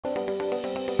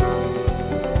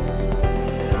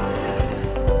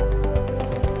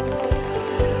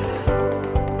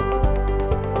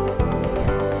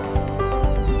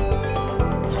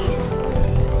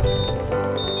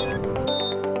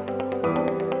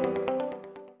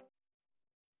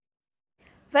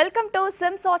Welcome to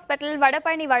Sims hospital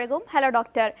Vadapalani வழங்கும் hello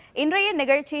doctor. இன்றைய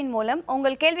நிகழ்ச்சியின் மூலம்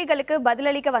உங்கள் கேள்விகளுக்கு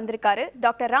பதிலளிக்க வந்திருக்காரு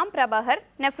doctor Ram Prabhakar,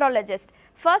 nephrologist.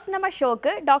 First நம்ம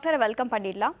ஷோக்கு டாக்டரை வெல்கம்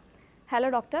பண்ணிடலாம். Hello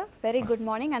doctor, very good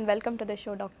morning and welcome to the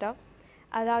show doctor.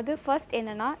 அதாவது ஃபர்ஸ்ட்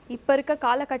என்னென்னா, இப்போ இருக்க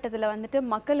காலகட்டத்தில் வந்துட்டு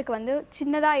மக்களுக்கு வந்து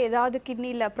சின்னதாக ஏதாவது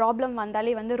கிட்னியில் ப்ராப்ளம்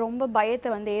வந்தாலே வந்து ரொம்ப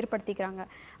பயத்தை வந்து ஏற்படுத்திக்கிறாங்க.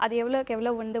 அது எவ்வளோக்கு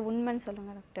எவ்வளோ வந்து உண்மைன்னு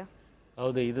சொல்லுங்கள் டாக்டர்.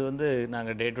 அதாவது இது வந்து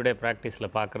நாங்கள் டே டு டே ப்ராக்டிஸில்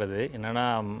பார்க்குறது என்னென்னா,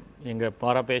 எங்கள்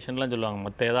போகிற பேஷண்ட்லாம் சொல்லுவாங்க,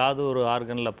 மற்ற ஏதாவது ஒரு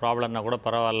ஆர்கனில் ப்ராப்ளம்னா கூட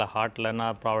பரவாயில்ல, ஹார்ட்லன்னா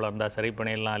ப்ராப்ளம் இருந்தால் சரி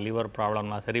பண்ணிடலாம், லிவர்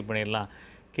ப்ராப்ளம்னா சரி பண்ணிடலாம்,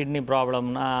 கிட்னி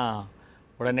ப்ராப்ளம்னா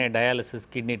உடனே டயாலிசிஸ்,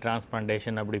 கிட்னி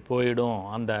டிரான்ஸ்பிளான்டேஷன் அப்படி போயிடும்.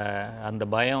 அந்த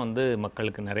பயம் வந்து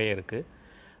மக்களுக்கு நிறைய இருக்குது.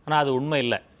 ஆனால் அது உண்மை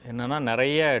இல்லை. என்னென்னா,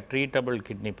 நிறைய ட்ரீட்டபிள்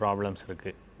கிட்னி ப்ராப்ளம்ஸ்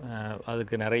இருக்குது.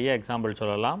 அதுக்கு நிறைய எக்ஸாம்பிள்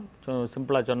சொல்லலாம்.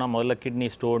 சிம்பிளாக சொன்னால், முதல்ல கிட்னி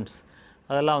ஸ்டோன்ஸ்,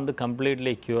 அதெல்லாம் வந்து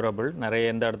கம்ப்ளீட்லி க்யூரபிள். நிறைய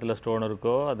எந்த இடத்துல ஸ்டோன்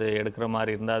இருக்கோ அது எடுக்கிற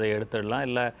மாதிரி இருந்தால் அதை எடுத்துடலாம்.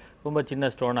 இல்லை ரொம்ப சின்ன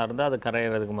ஸ்டோனாக இருந்தால் அது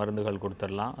கரையிறதுக்கு மருந்துகள்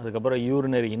கொடுத்துடலாம். அதுக்கப்புறம்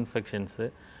யூரினரி இன்ஃபெக்ஷன்ஸு,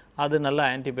 அது நல்லா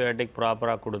ஆன்டிபயோட்டிக்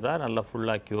ப்ராப்பராக கொடுத்தா நல்லா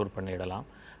ஃபுல்லாக க்யூர் பண்ணிடலாம்.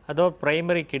 அதோ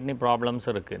ப்ரைமரி கிட்னி ப்ராப்ளம்ஸ்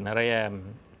இருக்குது. நிறைய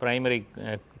primary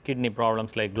kidney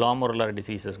problems like க்ளாமருலர்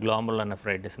diseases, க்ளாமருலர்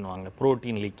நெஃப்ரைட்டிஸ்னுவாங்க,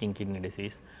 protein leaking kidney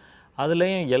disease.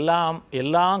 அதுலேயும்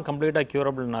எல்லாம் கம்ப்ளீட்டாக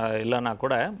க்யூரபிள் இல்லைனா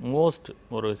கூட மோஸ்ட்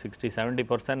ஒரு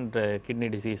 60-70% கிட்னி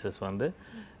டிசீசஸ் வந்து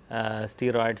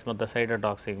ஸ்டீராய்ட்ஸ் மற்ற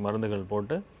சைட்டோடாக்சிக் மருந்துகள்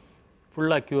போட்டு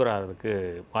ஃபுல்லாக க்யூர் ஆகிறதுக்கு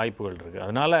வாய்ப்புகள் இருக்குது.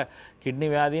 அதனால் கிட்னி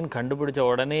வியாதின்னு கண்டுபிடிச்ச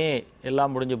உடனே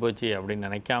எல்லாம் முடிஞ்சு போச்சு அப்படின்னு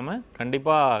நினைக்காம,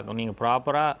 கண்டிப்பாக நீங்கள்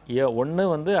ப்ராப்பராக ஒன்று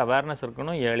வந்து அவேர்னஸ்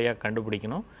இருக்கணும், ஏர்லியாக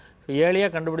கண்டுபிடிக்கணும். ஸோ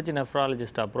ஏர்லியாக கண்டுபிடிச்சி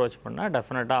நெஃப்ராலஜிஸ்ட்டை அப்ரோச் பண்ணால்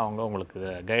டெஃபினட்டாக அவங்க உங்களுக்கு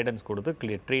கைடன்ஸ்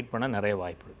கொடுத்து ட்ரீட் பண்ண நிறைய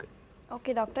வாய்ப்பு இருக்குது.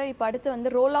 ஓகே டாக்டர், இப்போ அடுத்து வந்து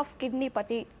ரோல் ஆஃப் கிட்னி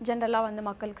பற்றி ஜென்ரலாக வந்து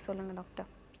மக்களுக்கு சொல்லுங்கள் டாக்டர்.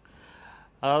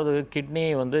 அதாவது கிட்னி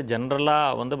வந்து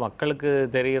ஜென்ரலாக வந்து மக்களுக்கு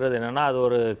தெரிகிறது என்னென்னா, அது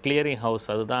ஒரு கிளியரிங் ஹவுஸ்.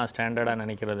 அதுதான் ஸ்டாண்டர்டாக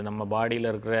நினைக்கிறது. நம்ம பாடியில்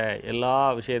இருக்கிற எல்லா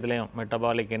விஷயத்துலேயும்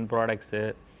மெட்டபாலிக் எண்ட் ப்ராடக்ட்ஸு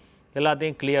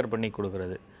எல்லாத்தையும் கிளியர் பண்ணி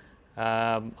கொடுக்குறது.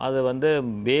 அது வந்து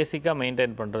பேசிக்காக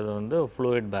மெயின்டைன் பண்ணுறது வந்து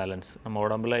ஃப்ளூயிட் பேலன்ஸ். நம்ம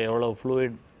உடம்புல எவ்வளோ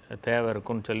ஃப்ளூயிட் தேவை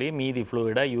இருக்குன்னு சொல்லி மீதி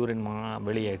ஃப்ளூயிடாக யூரின்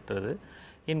வெளியேற்றுறது.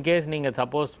 இன்கேஸ் நீங்கள்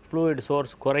சப்போஸ் ஃப்ளூயிட்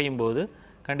சோர்ஸ் குறையும் போது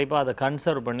கண்டிப்பாக அதை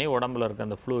கன்சர்வ் பண்ணி உடம்புல இருக்க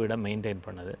அந்த ஃப்ளூயிடை மெயின்டைன்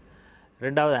பண்ணுது.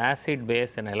 ரெண்டாவது acid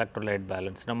base and electrolyte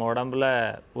balance. நம்ம உடம்புல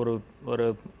ஒரு ஒரு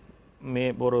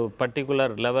ஒரு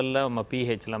பர்டிகுலர் லெவலில் நம்ம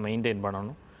பிஹெச்லாம் மெயின்டைன்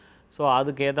பண்ணணும். ஸோ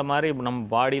அதுக்கு ஏற்ற மாதிரி நம்ம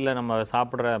பாடியில் நம்ம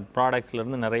சாப்பிட்ற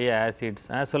ப்ராடக்ட்ஸ்லேருந்து நிறைய acids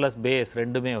as well as base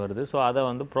ரெண்டுமே வருது. ஸோ அதை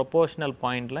வந்து ப்ரொபோஷ்னல்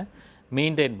பாயிண்டில்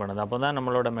மெயின்டைன் பண்ணுது. அப்போ தான்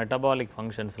நம்மளோட மெட்டபாலிக்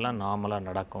ஃபங்க்ஷன்ஸ்லாம் நார்மலாக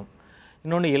நடக்கும்.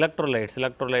 இன்னொன்று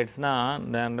எலக்ட்ரோலைட்ஸ்னால்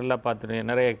நல்லா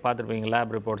நிறைய பார்த்துருப்பீங்க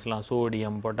lab ரிப்போர்ட்ஸ்லாம்.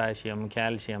 Sodium, potassium,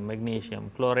 calcium, magnesium,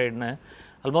 குளோரைட்னு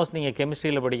almost நீங்கள்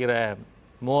கெமிஸ்ட்ரியில் படிக்கிற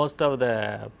மோஸ்ட் ஆஃப் த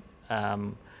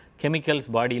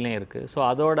கெமிக்கல்ஸ் பாடியிலையும் இருக்குது. ஸோ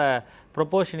அதோட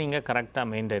ப்ரொபோர்ஷனிங்கை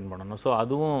கரெக்டாக மெயின்டைன் பண்ணணும். ஸோ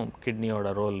அதுவும் கிட்னியோட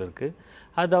ரோல் இருக்குது.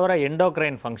 அது தவிர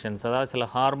எண்டோக்ரைன் ஃபங்க்ஷன்ஸ், அதாவது சில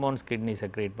ஹார்மோன்ஸ் கிட்னி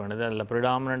செக்ரேட் பண்ணுது. அதில்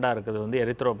ப்ரிடாமினண்ட்டாக இருக்குது வந்து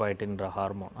எரித்ரோபாய்ட்டின்ற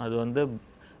ஹார்மோன். அது வந்து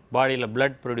பாடியில்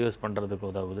பிளட் ப்ரொடியூஸ் பண்ணுறதுக்கு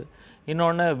உதவுது.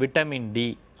 இன்னொன்று விட்டமின் டி,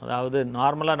 அதாவது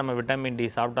நார்மலாக நம்ம விட்டமின் டி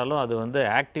சாப்பிட்டாலும் அது வந்து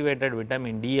ஆக்டிவேட்டட்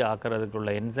விட்டமின் டி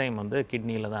ஆக்கிறதுக்குள்ள என்சைம் வந்து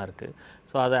கிட்னியில் தான் இருக்குது.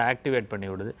 ஸோ அதை ஆக்டிவேட் பண்ணி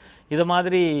விடுது. இது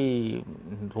மாதிரி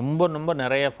ரொம்ப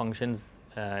நிறைய ஃபங்க்ஷன்ஸ்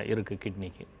இருக்குது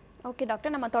கிட்னிக்கு. ஓகே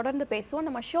டாக்டர், நம்ம தொடர்ந்து பேசுவோம்.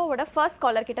 நம்ம ஷோவோட ஃபர்ஸ்ட்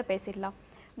காலர் கிட்ட பேசிடலாம்.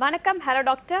 வணக்கம். Hello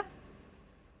doctor.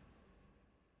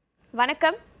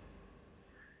 வணக்கம்.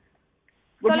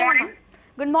 சொல்லுங்க.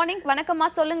 Good morning. வணக்கம்மா,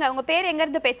 சொல்லுங்க. உங்க பேர் எங்க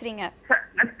இருந்து பேசுறீங்க?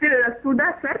 சுதா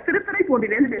சார்,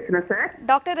 திருத்துறைப்பூண்டில இருந்து பேசுறேன் சார்.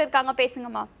 டாக்டர் இருக்காங்க,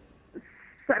 பேசுங்கம்மா.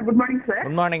 Sir good morning sir.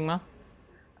 Good மார்னிங்மா.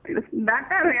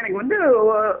 Doctor, எனக்கு வந்து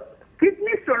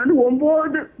கிட்னி ஸ்டோன்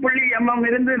வந்து 9 mm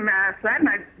இருந்து சார்,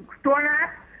 நான் ஸ்டோனை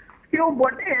டியூப்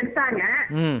போட்டு எடுத்தாங்க.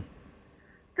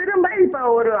 திரும்ப இப்ப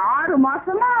ஒரு 6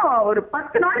 மாசமா ஒரு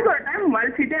 10 நாளைக்கு ஒரு டைம்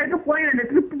வலிச்சுட்டே இருக்கு. போய் 2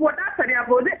 ட்ரிப் போட்டா சரியா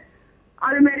போகுது.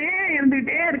 அது மாதிரியே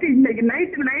இருந்துகிட்டே இருக்கு. இன்னைக்கு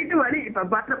நைட்டு வலி. இப்ப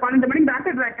 12 மணிக்கு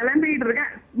டாக்டர் கிளம்பிட்டு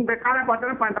இருக்கேன். உங்க காலை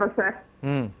பார்த்து பண்றேன் சார்.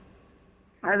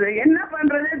 அது என்ன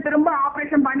பண்றது, திரும்ப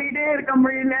ஆபரேஷன் பண்ணிட்டே இருக்க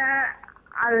முடியல.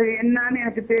 அது என்னன்னு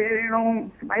எனக்கு தெரியணும்.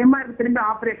 பயமா இருக்கு திரும்ப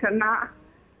ஆபரேஷன்னா.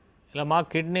 இல்லைம்மா,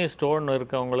 கிட்னி ஸ்டோன்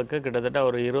இருக்கவங்களுக்கு கிட்டத்தட்ட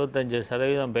ஒரு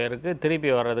 25% பேருக்கு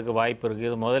திருப்பி வர்றதுக்கு வாய்ப்பு இருக்குது.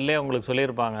 இது முதல்ல உங்களுக்கு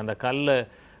சொல்லியிருப்பாங்க. அந்த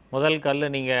முதல் கல்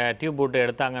நீங்கள் டியூப் போட்டு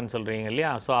எடுத்தாங்கன்னு சொல்கிறீங்க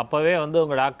இல்லையா? ஸோ அப்போவே வந்து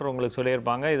உங்கள் டாக்டர் உங்களுக்கு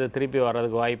சொல்லியிருப்பாங்க இது திருப்பி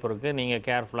வர்றதுக்கு வாய்ப்பு இருக்குது, நீங்கள்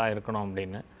கேர்ஃபுல்லாக இருக்கணும்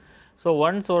அப்படின்னு. ஸோ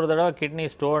ஒன்ஸ் ஒரு தடவை கிட்னி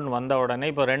ஸ்டோன் வந்த உடனே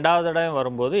இப்போ 2வது தடவை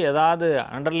வரும்போது ஏதாவது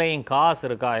அண்டர்லையிங் காஸ்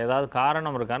இருக்கா, ஏதாவது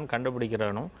காரணம் இருக்கான்னு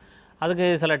கண்டுபிடிக்கிறணும். அதுக்கு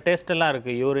சில டெஸ்ட்டெல்லாம்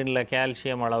இருக்குது. யூரினில்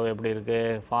கால்சியம் அளவு எப்படி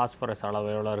இருக்குது, ஃபாஸ்பரஸ் அளவு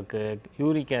எவ்வளோ இருக்குது,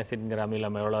 யூரிக் ஆசிட்ங்கிற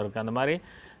அமிலம் எவ்வளோ இருக்குது, அந்த மாதிரி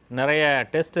நிறைய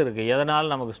டெஸ்ட் இருக்குது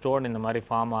எதனால் நமக்கு ஸ்டோன் இந்த மாதிரி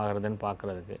ஃபார்ம் ஆகுறதுன்னு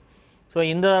பார்க்குறதுக்கு. ஸோ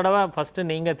இந்த தடவை ஃபஸ்ட்டு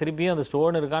நீங்கள் திருப்பியும் அந்த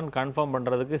ஸ்டோன் இருக்கான்னு கன்ஃபார்ம்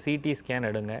பண்ணுறதுக்கு சிடி ஸ்கேன்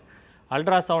எடுங்க.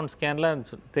 அல்ட்ராசவுண்ட் ஸ்கேனில்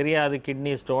தெரியாது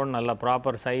கிட்னி ஸ்டோன் நல்லா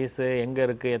ப்ராப்பர் சைஸு எங்கே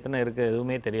இருக்குது எத்தனை இருக்குது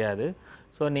எதுவுமே தெரியாது.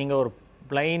 ஸோ நீங்கள் ஒரு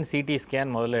ப்ளைன் சிடி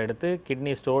ஸ்கேன் முதல்ல எடுத்து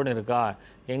கிட்னி ஸ்டோன் இருக்கா,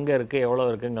 எங்கே இருக்குது, எவ்வளோ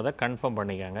இருக்குங்கிறத கன்ஃபார்ம்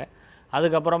பண்ணிக்கோங்க.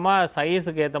 அதுக்கப்புறமா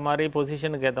சைஸுக்கு ஏற்ற மாதிரி,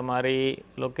 பொசிஷனுக்கு ஏற்ற மாதிரி,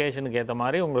 லொக்கேஷனுக்கு ஏற்ற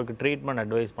மாதிரி உங்களுக்கு ட்ரீட்மெண்ட்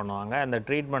அட்வைஸ் பண்ணுவாங்க. அந்த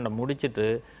ட்ரீட்மெண்ட்டை முடிச்சுட்டு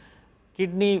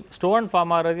கிட்னி ஸ்டோன்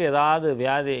ஃபார்ம் ஆகிறதுக்கு ஏதாவது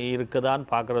வியாதி இருக்குதான்னு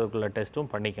பார்க்குறதுக்குள்ள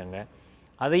டெஸ்ட்டும் பண்ணிக்கோங்க.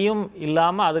 அதையும்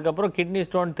இல்லாமல் அதுக்கப்புறம் கிட்னி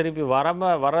ஸ்டோன் திருப்பி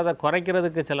வரதை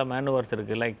குறைக்கிறதுக்கு சில மேனுவர்ஸ்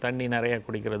இருக்குது. லைக் தண்ணி நிறையா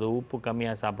குடிக்கிறது, உப்பு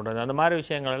கம்மியாக சாப்பிட்றது, அந்த மாதிரி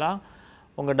விஷயங்கள்லாம்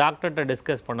உங்கள் டாக்டர்கிட்ட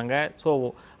டிஸ்கஸ் பண்ணுங்கள். ஸோ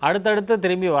அடுத்தடுத்து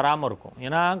திரும்பி வராமல் இருக்கும்.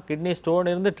 ஏன்னா கிட்னி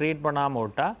ஸ்டோன் இருந்து ட்ரீட் பண்ணாமல்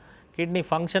விட்டால் கிட்னி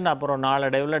ஃபங்க்ஷன் அப்புறம்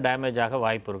நாளடைவில் டேமேஜ் ஆக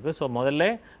வாய்ப்பு இருக்குது. ஸோ முதல்ல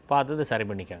பார்த்து சரி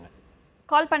பண்ணிக்கோங்க.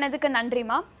 கால் பண்ணதுக்கு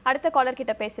நன்றிமா. அடுத்த காலர்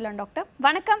கிட்ட பேசலாம் டாக்டர்.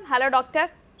 வணக்கம். Hello doctor.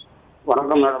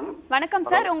 வணக்கம் மேடம். வணக்கம்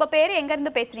சார். உங்க பேர் எங்க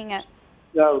இருந்து பேசுறீங்க?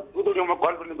 தூத்துக்குடி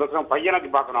கால் பண்ணி பேசுறேன். பையனுக்கு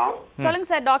பார்க்கணும். சொல்லுங்க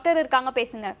சார், டாக்டர் இருக்காங்க,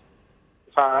 பேசுங்க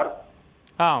சார்.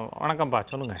 வணக்கம்ப்பா,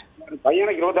 சொல்லுங்க.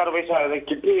 பையனுக்கு 26 வயசு ஆகுது.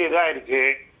 கிட்னி இதாயிருச்சு.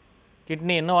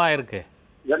 கிட்னி என்னவா இருக்கு?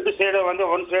 2 சைடு வந்து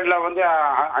ஒன் சைடுல வந்து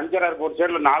 5.5 இருக்கு, ஒரு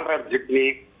சைடுல 4.5 இருக்கு கிட்னி.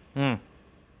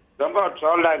 ரொம்ப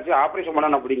சோல்ட் ஆயிடுச்சு. ஆபரேஷன்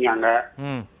பண்ணணும் அப்படிங்காங்க.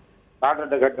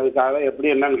 டாக்டர்கிட்ட கேட்டதுக்காக எப்படி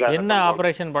என்ன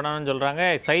ஆபரேஷன் பண்ணணும்னு சொல்றாங்க?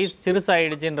 சைஸ்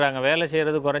சிறுசாயிடுச்சுன்றாங்க. வேலை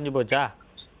செய்யறது குறைஞ்சு போச்சா?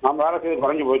 வேலை செய்யறது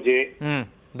குறைஞ்சு போச்சு.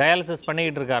 டயாலிசிஸ்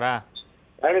பண்ணிக்கிட்டு இருக்காரா?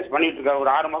 டயாலிசிஸ் பண்ணிட்டு இருக்காரு.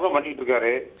 ஒரு 6 மாதம் பண்ணிட்டு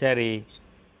இருக்காரு. சரி.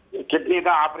 கிட்னி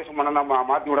தான் ஆபரேஷன் பண்ணணும்,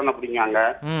 மாத்தி விடணும் அப்படிங்காங்க.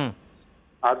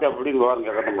 அது அப்படி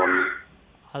கேட்கணும் போகணும்.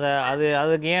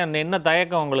 அதுக்கு ஏன் என்ன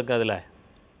தயக்கம் உங்களுக்கு? அதுல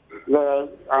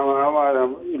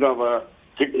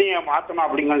கிட்னியை மாத்தணும்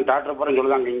அப்படிங்கிற டாக்டர் போற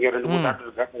சொல்லுதாங்க. இங்க 2-3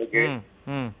 டாக்டர் கேட்டதுக்கு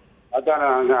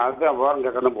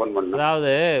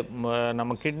அதாவது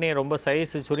நம்ம கிட்னி ரொம்ப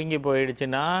சைஸ் சுருங்கி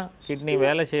போயிடுச்சுன்னா கிட்னி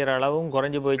வேலை செய்கிற அளவும்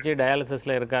குறைஞ்சி போயிடுச்சு,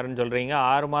 டயாலிசிஸில் இருக்காருன்னு சொல்கிறீங்க.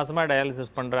 6 மாதமாக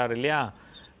டயாலிசிஸ் பண்ணுறாரு இல்லையா?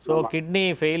 So kidney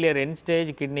failure, end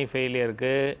stage kidney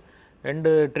ஃபெயிலியருக்கு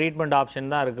 2 treatment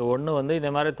option தான் இருக்குது. ஒன்று வந்து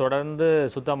இதே மாதிரி தொடர்ந்து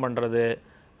சுத்தம் பண்ணுறது.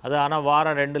 அது ஆனால்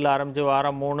வாரம் 2ல் ஆரம்பித்து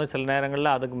வாரம் 3 சில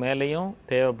நேரங்களில் அதுக்கு மேலேயும்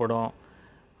தேவைப்படும்.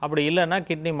 அப்படி இல்லைன்னா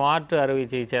கிட்னி மாற்று அறுவை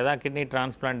சிகிச்சை தான், கிட்னி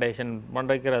டிரான்ஸ்பிளான்டேஷன்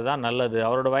பண்ணிக்கிறது தான் நல்லது.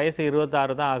 அவரோட வயசு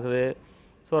 26 தான் ஆகுது.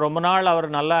 ஸோ ரொம்ப நாள் அவர்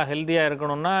நல்லா ஹெல்த்தியாக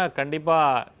இருக்கணும்னா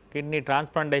கண்டிப்பாக கிட்னி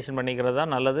டிரான்ஸ்பிளான்டேஷன் பண்ணிக்கிறது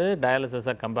தான் நல்லது,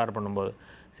 டயாலிசிஸை கம்பேர் பண்ணும்போது.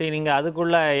 சரி, நீங்கள்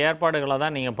அதுக்குள்ள ஏற்பாடுகளை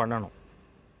தான் நீங்கள் பண்ணணும்.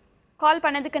 கால்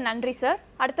பண்ணதுக்கு நன்றி சார்.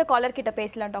 அடுத்த காலர் கிட்ட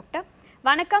பேசலாம் டாக்டர்.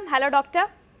 வணக்கம். Hello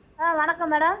doctor.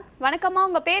 வணக்கம் மேடம். வணக்கம்மா.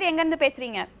 உங்கள் பேர் எங்கேருந்து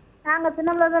பேசுகிறீங்க? நாங்கள்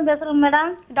சின்னம்ல தான் பேசுகிறோம்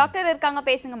மேடம். டாக்டர் இருக்காங்க,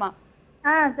 பேசுங்கம்மா.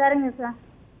 சரிங்க சார்.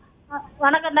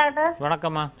 வணக்கம் டாக்டர்.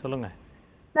 வணக்கம்மா, சொல்லுங்க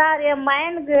சார். என்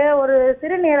பையனுக்கு ஒரு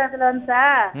சிறுநீரகத்தில் வந்து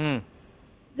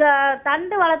சார்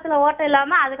தண்டு வளத்துல ஓட்டை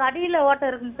இல்லாம அதுக்கு அடியில ஓட்டை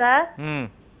இருக்குங்க சார்.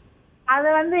 அதை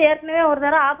வந்து ஏற்கனவே ஒரு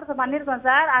தடவை ஆப்ரேஷன் பண்ணிருக்கோம்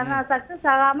சார். அதனால சக்சஸ்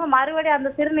ஆகாம மறுபடியும் அந்த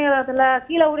சிறுநீரகத்துல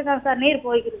கீழே ஊடிதான் சார் நீர்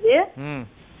போய்க்கிறது.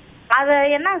 அது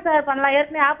என்ன சார் பண்ணலாம்?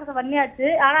 ஏற்கனவே ஆப்ரேஷன் பண்ணியாச்சு,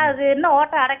 ஆனா அது இன்னும்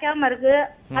ஓட்டை அடைக்காம இருக்கு.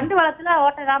 தண்டு வளத்துல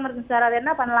ஓட்டை இல்லாம இருக்குங்க சார். அது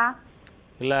என்ன பண்ணலாம்?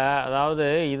 இல்லை, அதாவது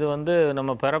இது வந்து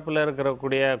நம்ம பிறப்பில்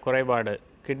இருக்கக்கூடிய குறைபாடு.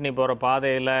 கிட்னி போகிற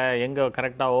பாதையில் எங்கே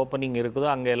கரெக்டாக ஓப்பனிங் இருக்குதோ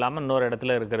அங்கே இல்லாமல் இன்னொரு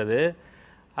இடத்துல இருக்கிறது.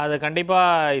 அது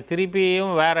கண்டிப்பாக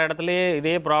திருப்பியும் வேறு இடத்துலையே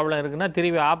இதே ப்ராப்ளம் இருக்குன்னா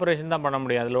திருப்பி ஆப்ரேஷன் தான் பண்ண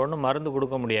முடியும். அதில் ஒன்றும் மருந்து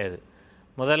கொடுக்க முடியாது.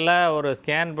 முதல்ல ஒரு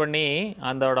ஸ்கேன் பண்ணி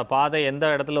அதோட பாதை எந்த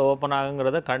இடத்துல ஓப்பன்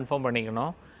ஆகுங்கிறத கன்ஃபார்ம்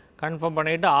பண்ணிக்கணும். கன்ஃபார்ம்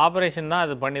பண்ணிவிட்டு ஆப்ரேஷன் தான்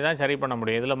அது பண்ணி தான் சரி பண்ண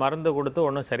முடியும். இதில் மருந்து கொடுத்து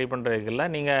ஒன்றும் சரி பண்ணுறதுக்கு இல்லை.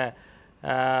 நீங்கள்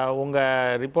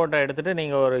உங்கள் ரிப்போர்ட்டை எடுத்துகிட்டு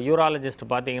நீங்கள் ஒரு யூராலஜிஸ்ட்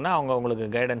பார்த்தீங்கன்னா அவங்க உங்களுக்கு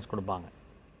கைடன்ஸ் கொடுப்பாங்க.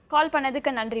 கால்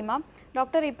பண்ணதுக்கு நன்றிம்மா.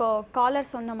 டாக்டர், இப்போது காலர்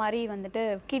சொன்ன மாதிரி வந்துட்டு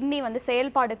கிட்னி வந்து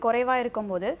செயல்பாடு குறைவாக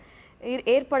இருக்கும்போது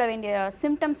ஏற்பட வேண்டிய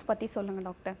சிம்டம்ஸ் பற்றி சொல்லுங்கள்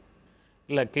டாக்டர்.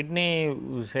 இல்லை, கிட்னி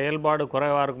செயல்பாடு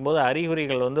குறைவாக இருக்கும்போது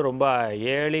அறிகுறிகள் வந்து ரொம்ப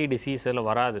ஏர்லி டிசீஸில்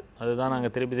வராது. அதுதான்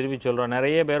நாங்கள் திருப்பி திருப்பி சொல்கிறோம்.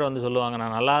 நிறைய பேர் வந்து சொல்லுவாங்க,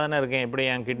 நான் நல்லா தானே இருக்கேன், எப்படி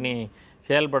என் கிட்னி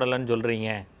செயல்படலைன்னு சொல்கிறீங்க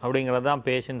அப்படிங்கிறது தான்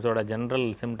பேஷண்ட்ஸோட ஜென்ரல்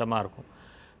சிம்டமாக இருக்கும்.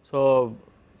 ஸோ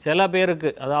சில பேருக்கு,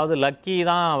 அதாவது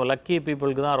லக்கி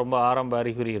பீப்புளுக்கு தான் ரொம்ப ஆரம்ப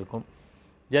அறிகுறி இருக்கும்.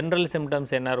 ஜென்ரல்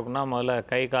சிம்டம்ஸ் என்ன இருக்குன்னா, முதல்ல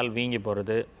கை கால் வீங்கி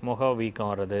போகிறது, முக வீக்கம்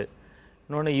வர்றது,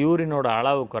 இன்னொன்று யூரினோட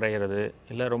அளவு குறையிறது,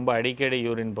 இல்லை ரொம்ப அடிக்கடி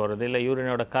யூரின் போகிறது, இல்லை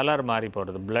யூரினோட கலர் மாறி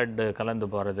போகிறது, பிளட்டு கலந்து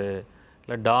போகிறது,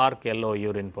 இல்லை டார்க் எல்லோ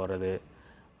யூரின் போகிறது.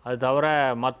 அது தவிர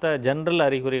மற்ற ஜென்ரல்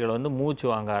அறிகுறிகள் வந்து மூச்சு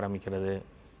வாங்க ஆரம்பிக்கிறது,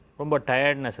 ரொம்ப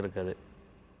டயர்ட்னஸ் இருக்குது,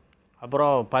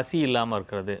 அப்புறம் பசி இல்லாமல்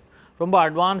இருக்கிறது, ரொம்ப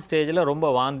அட்வான்ஸ் ஸ்டேஜில் ரொம்ப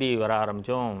வாந்தி வர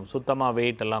ஆரம்பித்தோம், சுத்தமாக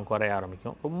வெயிட் எல்லாம் குறைய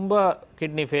ஆரம்பிக்கும். ரொம்ப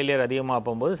கிட்னி ஃபெயிலியர் அதிகமாக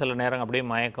போகும்போது சில நேரம் அப்படியே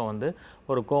மயக்கம் வந்து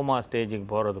ஒரு கோமா ஸ்டேஜுக்கு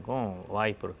போகிறதுக்கும்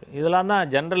வாய்ப்பு இருக்குது. இதெல்லாம் தான்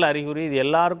ஜென்ரல் அறிகுறி. இது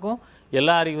எல்லாருக்கும்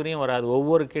எல்லா அறிகுறியும் வராது.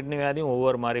 ஒவ்வொரு கிட்னி வியாதியும்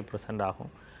ஒவ்வொரு மாதிரி ப்ரெசென்ட்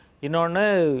ஆகும். இன்னொன்று,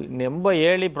 ரொம்ப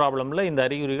ஏர்லி ப்ராப்ளமில் இந்த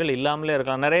அறிகுறிகள் இல்லாமலே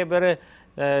இருக்கலாம். நிறைய பேர்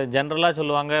ஜென்ரலாக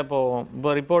சொல்லுவாங்க, இப்போ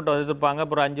ரிப்போர்ட் எடுத்துருப்பாங்க.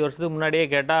 அப்புறம் 5 வருஷத்துக்கு முன்னாடியே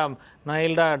கேட்டால்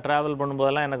நைல்டாக ட்ராவல்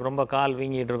பண்ணும்போதெல்லாம் எனக்கு ரொம்ப கால்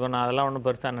வீங்கிட்டு இருக்கும், நான் அதெல்லாம் ஒன்றும்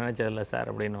பெருசாக நினச்சதில்லை சார்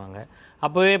அப்படின்வாங்க.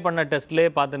 அப்போவே பண்ண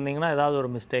டெஸ்ட்லேயே பார்த்துருந்தீங்கன்னா ஏதாவது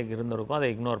ஒரு மிஸ்டேக் இருந்திருக்கும், அதை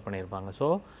இக்னோர் பண்ணியிருப்பாங்க. ஸோ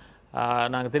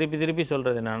நாங்கள் திருப்பி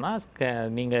சொல்கிறது என்னென்னா,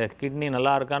 நீங்கள் கிட்னி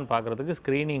நல்லா இருக்கான்னு பார்க்குறதுக்கு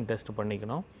ஸ்க்ரீனிங் டெஸ்ட்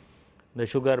பண்ணிக்கணும். இந்த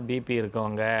சுகர் பிபி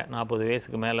இருக்கவங்க, 40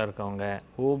 வயசுக்கு மேலே இருக்கவங்க,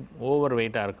 ஓவர்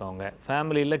வெயிட்டாக இருக்கவங்க,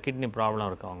 ஃபேமிலியில் கிட்னி ப்ராப்ளம்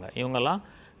இருக்கவங்க, இவங்கெல்லாம்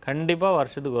கண்டிப்பாக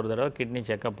வருஷத்துக்கு ஒரு தடவை கிட்னி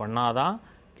செக்கப் பண்ணால் தான்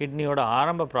கிட்னியோட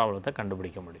ஆரம்ப ப்ராப்ளத்தை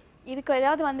கண்டுபிடிக்க முடியும். இதுக்கு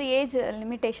ஏதாவது வந்து ஏஜ்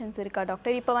லிமிட்டேஷன்ஸ் இருக்கா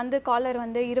டாக்டர்? இப்போ வந்து காலர்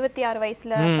வந்து 26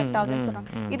 வயசில் அஃபெக்ட் ஆகுதுன்னு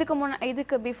சொன்னாங்க.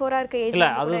 இதுக்கு பிஃபோராக இருக்க ஏஜ்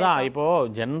இல்லை, அதுதான் இப்போது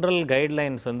ஜென்ரல்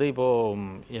கைட்லைன்ஸ் வந்து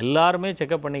இப்போது எல்லாருமே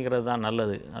செக்கப் பண்ணிக்கிறது தான்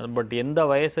நல்லது. பட் எந்த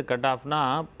வயசு கட் ஆஃப்னா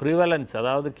ப்ரிவலன்ஸ்,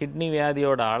 அதாவது கிட்னி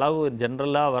வியாதியோட அளவு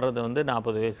ஜென்ரலாக வர்றது வந்து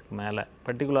 40 வயசுக்கு மேலே,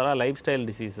 பர்டிகுலராக லைஃப் ஸ்டைல்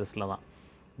டிசீசஸில் தான்,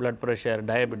 பிளட் ப்ரெஷர்,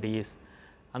 டயபெட்டிஸ்,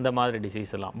 அந்த மாதிரி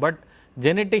டிசீஸ் எல்லாம். பட்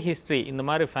ஜெனட்டிக் ஹிஸ்ட்ரி, இந்த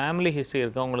மாதிரி ஃபேமிலி ஹிஸ்ட்ரி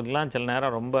இருக்கவங்களுக்குலாம் சில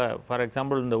நேரம் ரொம்ப, ஃபார்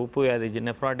எக்ஸாம்பிள் இந்த உப்பு வியாதி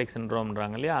நெஃப்ராட்டிக்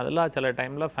சிண்ட்ரோம்ன்றாங்க இல்லையா, அதெல்லாம் சில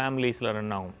டைமில் ஃபேமிலிஸில்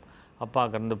ரன் ஆகும்,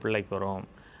 அப்பாவுக்கு இருந்து பிள்ளைக்கு வரும்.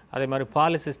 அதே மாதிரி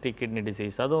பாலிசிஸ்டிக் கிட்னி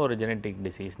டிசீஸ், அதுவும் ஒரு ஜெனட்டிக்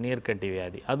டிசீஸ், நீர்க்கட்டி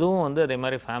வியாதி, அதுவும் வந்து அதே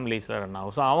மாதிரி ஃபேமிலிஸில் ரன்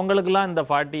ஆகும். ஸோ அவங்களுக்குலாம் இந்த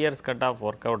 40 years cut off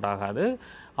work out ஆகாது.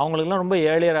 அவங்களுக்குலாம் ரொம்ப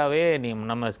ஏர்லியராகவே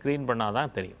நம்ம ஸ்க்ரீன் பண்ணால்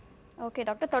தான் தெரியும். ஓகே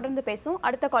டாக்டர், தொடர்ந்து பேசும்.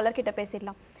 அடுத்த காலர் கிட்ட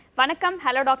பேசிடலாம். வணக்கம்.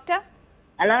 Hello doctor.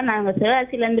 ஹலோ, நாங்கள்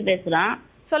சிவகாசிலேருந்து பேசுகிறோம்.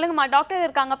 சொல்லுங்கம்மா, டாக்டர்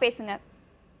இருக்காங்க, பேசுங்க.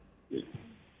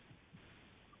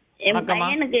 என்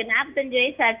பையனுக்கு 45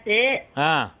 வயசு ஆச்சு.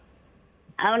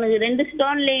 அவனுக்கு 2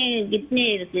 ஸ்டோன்லையும் கிட்னி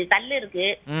இருக்கு, கல் இருக்கு.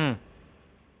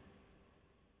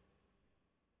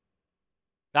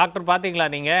 டாக்டர் பார்த்தீங்களா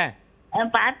நீங்க?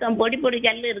 பார்த்தோம், பொடி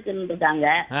கல் இருக்குன்னு இருக்காங்க.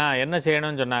 என்ன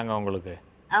செய்யணும்னு சொன்னாங்க உங்களுக்கு?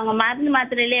 அவங்க மருந்து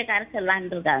மாத்திரையிலேயே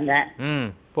கரைச்சிடலான் இருக்காங்க.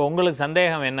 இப்போ உங்களுக்கு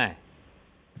சந்தேகம் என்ன?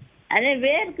 அதே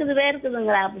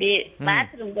வேர்க்குதுங்களா, அப்படி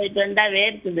பாத்ரூம் போயிட்டு வந்தா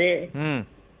வேர்க்குது,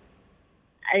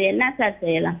 அது என்ன சார்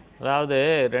செய்யலாம்? அதாவது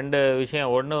 2 விஷயம்.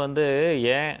 ஒன்று வந்து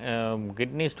ஏன்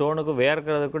கிட்னி ஸ்டோனுக்கு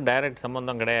வேர்க்கிறதுக்கும் டைரக்ட்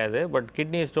சம்மந்தம் கிடையாது. பட்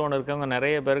கிட்னி ஸ்டோன் இருக்கவங்க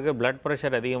நிறைய பேருக்கு பிளட்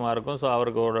ப்ரெஷர் அதிகமாக இருக்கும். ஸோ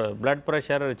அவருக்கு ஒரு பிளட்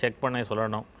ப்ரெஷர் செக் பண்ண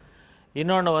சொல்லணும்.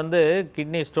 இன்னொன்று வந்து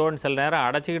கிட்னி ஸ்டோன் சில நேரம்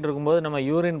அடைச்சிக்கிட்டு இருக்கும்போது நம்ம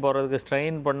யூரின் போகிறதுக்கு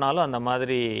ஸ்ட்ரெயின் பண்ணாலும் அந்த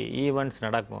மாதிரி ஈவெண்ட்ஸ்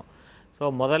நடக்கும். ஸோ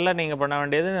முதல்ல நீங்கள் பண்ண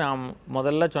வேண்டியது, நான்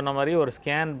முதல்ல சொன்ன மாதிரி ஒரு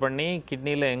ஸ்கேன் பண்ணி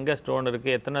கிட்னியில் எங்கே ஸ்டோன்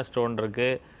இருக்குது, எத்தனை ஸ்டோன் இருக்குது,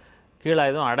 கீழே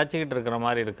எதுவும் அடைச்சிக்கிட்டு இருக்கிற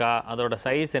மாதிரி இருக்கா, அதோட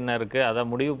சைஸ் என்ன இருக்குது, அதை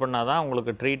முடிவு பண்ணால் தான்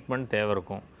உங்களுக்கு ட்ரீட்மெண்ட் தேவை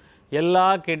இருக்கும். எல்லா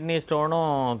கிட்னி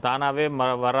ஸ்டோனும் தானாகவே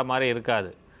வர மாதிரி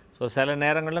இருக்காது. ஸோ சில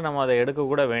நேரங்களில் நம்ம அதை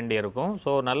எடுக்கக்கூட வேண்டியிருக்கும்.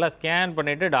 ஸோ நல்லா ஸ்கேன்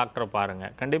பண்ணிவிட்டு டாக்டரை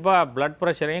பாருங்கள். கண்டிப்பாக ப்ளட்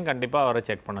ப்ரெஷரையும் கண்டிப்பாக அவரை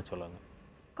செக் பண்ண சொல்லுங்கள்.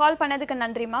 கால் பண்ணதுக்கு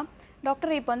நன்றிம்மா.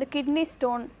 டாக்டர், இப்போ வந்து கிட்னி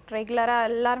ஸ்டோன் ரெகுலராக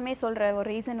எல்லாருமே சொல்கிற ஒரு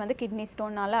ரீசன் வந்து கிட்னி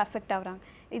ஸ்டோனால் அஃபெக்ட் ஆகுறாங்க.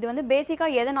 இது வந்து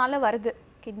பேசிக்காக எதனால் வருது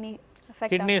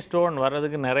கிட்னி ஸ்டோன்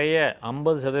வர்றதுக்கு? நிறைய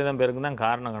 50% பேருக்கு தான்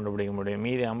காரணம் கண்டுபிடிக்க முடியும்.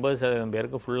 மீதி 50%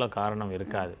 பேருக்கு ஃபுல்லாக காரணம்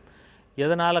இருக்காது.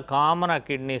 எதனால் காமனாக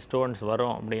கிட்னி ஸ்டோன்ஸ்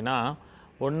வரும் அப்படின்னா,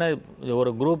 ஒன்று,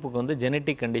 ஒரு குரூப்புக்கு வந்து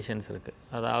ஜெனட்டிக் கண்டிஷன்ஸ் இருக்குது.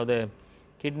 அதாவது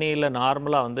கிட்னியில்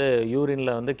நார்மலாக வந்து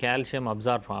யூரினில் வந்து கால்சியம்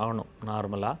அப்சார்ப் ஆகணும்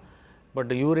நார்மலாக.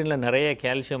 பட் யூரினில் நிறைய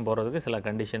கால்சியம் போகிறதுக்கு சில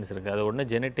கண்டிஷன்ஸ் இருக்குது. அது ஒன்று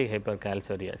ஜெனட்டிக் ஹைப்பர்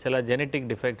கால்சியூரியா, சில ஜெனட்டிக்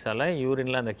டிஃபெக்ட்ஸால்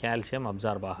யூரினில் அந்த கால்சியம்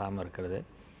அப்சார்ப் ஆகாமல் இருக்கிறது.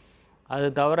 அது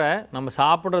தவிர நம்ம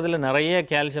சாப்பிட்றதுல நிறைய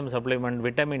calcium supplement,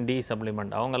 vitamin D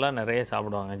supplement அவங்கெல்லாம் நிறைய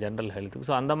சாப்பிடுவாங்க ஜென்ரல் ஹெல்த்துக்கு.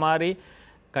 ஸோ அந்த மாதிரி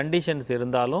கண்டிஷன்ஸ்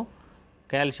இருந்தாலும்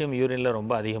கால்சியம் யூரினில்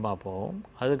ரொம்ப அதிகமாக போகும்.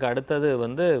 அதுக்கு அடுத்தது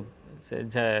வந்து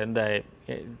இந்த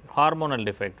hormonal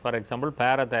defect, for example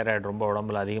parathyroid ரொம்ப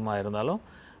உடம்புல அதிகமாக இருந்தாலும்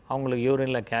அவங்களுக்கு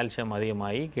யூரினில் கால்சியம்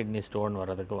அதிகமாகி கிட்னி ஸ்டோன்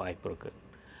வர்றதுக்கு வாய்ப்பு இருக்குது.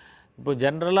 இப்போ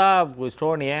ஜென்ரலாக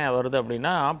ஸ்டோன் ஏன் வருது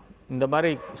அப்படின்னா, இந்த மாதிரி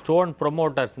ஸ்டோன்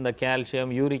ப்ரொமோட்டர்ஸ், இந்த கால்சியம்,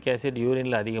 யூரிக் ஆசிட்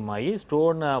யூரினில் அதிகமாகி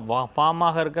ஸ்டோன் ஃபார்ம்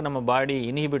ஆக இருக்க நம்ம பாடி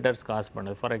இன்ஹிபிட்டர்ஸ் காஸ்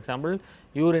பண்ணுது. ஃபார் எக்ஸாம்பிள்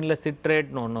யூரினில்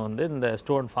சிட்ரேட்னு ஒன்று வந்து இந்த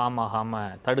ஸ்டோன் ஃபார்ம்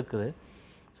ஆகாமல் தடுக்குது.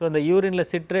 ஸோ இந்த யூரினில்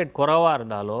சிட்ரேட் குறைவாக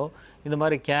இருந்தாலோ, இந்த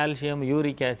மாதிரி கால்சியம்,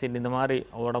 யூரிக் ஆசிட் இந்த மாதிரி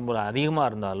உடம்புல அதிகமாக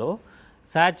இருந்தாலோ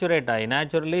சேச்சுரேட் ஆகி,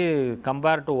 நேச்சுரலி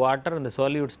கம்பேர் டு வாட்டர் இந்த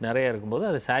சொல்யூட்ஸ் நிறைய இருக்கும்போது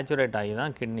அது சேச்சுரேட் ஆகி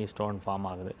தான் கிட்னி ஸ்டோன் ஃபார்ம்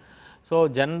ஆகுது. ஸோ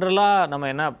ஜென்ரலாக நம்ம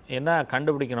என்ன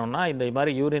கண்டுபிடிக்கணும்னா, இந்த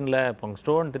மாதிரி யூரினில் இப்போ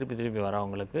ஸ்டோன் திருப்பி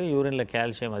வரவங்களுக்கு யூரினில்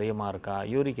கால்சியம் அதிகமாக இருக்கா,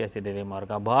 யூரிக் ஆசிட் அதிகமாக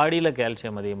இருக்கா, பாடியில்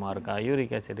கால்சியம் அதிகமாக இருக்கா,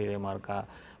 யூரிக் ஆசிட் அதிகமாக இருக்கா,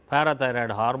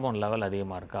 பேராதைராய்டு ஹார்மோன் லெவல்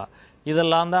அதிகமாக இருக்கா,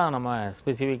 இதெல்லாம் தான் நம்ம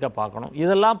ஸ்பெசிஃபிக்காக பார்க்கணும்.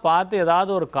 இதெல்லாம் பார்த்து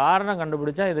ஏதாவது ஒரு காரணம்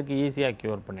கண்டுபிடிச்சா இதுக்கு ஈஸியாக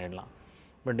க்யூர் பண்ணிடலாம்.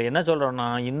 பட் என்ன சொல்கிறோன்னா,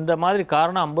 இந்த மாதிரி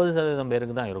காரணம் 50%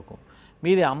 பேருக்கு தான் இருக்கும்.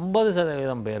 மீதி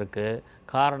 50% பேருக்கு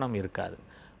காரணம் இருக்காது.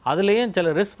 அதுலேயும்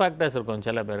சில ரிஸ்க் ஃபேக்டர்ஸ் இருக்கும்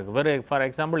சில பேருக்கு. ஃபார்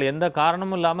எக்ஸாம்பிள் எந்த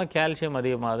காரணமும் இல்லாமல் கால்சியம்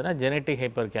அதிகமாகுதுன்னா ஜெனட்டிக்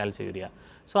ஹைப்பர் கால்சியூரியா.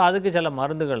 ஸோ அதுக்கு சில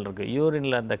மருந்துகள் இருக்குது.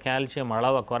 யூரினில் அந்த கால்சியம்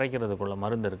அளவை குறைக்கிறதுக்குள்ள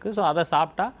மருந்து இருக்குது. ஸோ அதை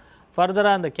சாப்பிட்டா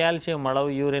ஃபர்தராக அந்த கால்சியம் அளவு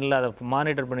யூரினில் அதை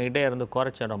மானிட்டர் பண்ணிக்கிட்டே இருந்து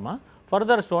குறைச்சிடோமா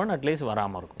ஃபர்தர் ஸ்டோன் அட்லீஸ்ட்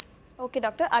வராமல் இருக்கும். ஓகே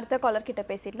டாக்டர், அடுத்த காலர் கிட்ட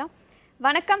பேசிடலாம்.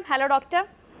 வணக்கம். Hello doctor.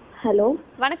 ஹலோ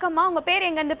வணக்கம்மா, உங்கள் பேர்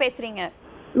எங்கேருந்து பேசுகிறீங்க?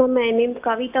 மேம் என் நேம்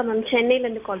கவிதா மேம்,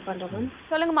 சென்னையிலேருந்து கால் பண்ணுறேன் மேம்.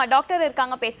 சொல்லுங்கம்மா, டாக்டர்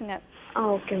இருக்காங்க, பேசுங்க.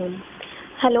 Okay ma'am.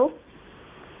 ஹலோ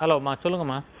ஹலோம்மா,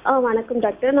 சொல்லுங்கம்மா. வணக்கம்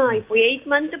டாக்டர். நான் இப்போ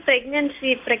 8 மந்த்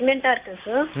ப்ரெக்னெண்ட்டாக இருக்கேன்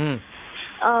சார்.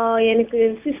 எனக்கு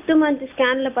 5th மந்த்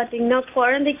ஸ்கேனில் பார்த்தீங்கன்னா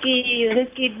குழந்தைக்கு வந்து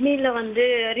கிட்னியில் வந்து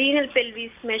ரீனல்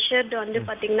பெல்விஸ் மெஷர்டு வந்து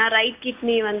பார்த்தீங்கன்னா ரைட்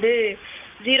கிட்னி வந்து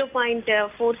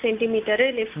 0.4 சென்டிமீட்டரு,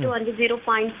 லெஃப்ட் வந்து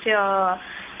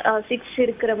 0.6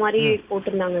 இருக்கிற மாதிரி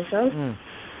போட்டிருந்தாங்க சார்.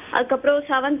 அதுக்கப்புறம்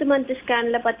 7th மந்த்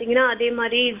ஸ்கேனில் பார்த்தீங்கன்னா அதே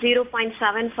மாதிரி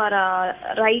 0.7 for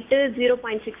right,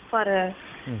 0.6 for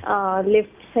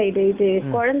left side. இது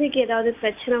குழந்தைக்கு ஏதாவது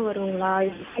பிரச்சனை வருங்களா?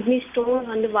 கிட்னி ஸ்டோன்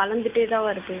வந்து வளர்ந்துட்டே தான்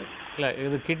வருது. இல்லை,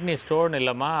 இது கிட்னி ஸ்டோன்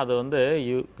இல்லைம்மா. அது வந்து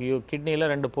கிட்னியில்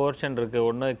 2 போர்ஷன் இருக்குது.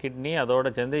 ஒன்று கிட்னி, அதோட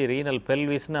சேர்ந்து ரீனல்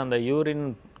பெல்விஸ்னு அந்த யூரின்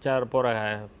போகிற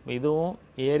இதுவும்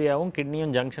ஏரியாவும்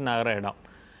கிட்னியும் ஜங்ஷன் ஆகிற இடம்.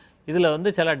 இதில்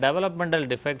வந்து சில டெவலப்மெண்டல்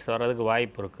டிஃபெக்ட்ஸ் வர்றதுக்கு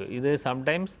வாய்ப்பு இருக்குது. இது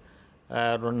சம்டைம்ஸ்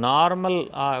நார்மல்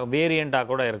வேரியண்ட்டாக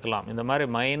கூட இருக்கலாம். இந்த மாதிரி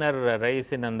மைனர்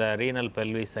ரைஸ் இன் அந்த ரீனல்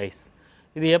பெல்விஸ் சைஸ்.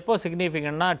 இது எப்போ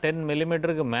சிக்னிஃபிகண்ட்னா 10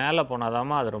 மில்லிமீட்டருக்கு மேலே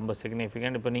போனாதாம்மா அது ரொம்ப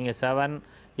சிக்னிஃபிகண்ட். இப்போ நீங்கள் 7,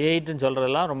 8ன்னு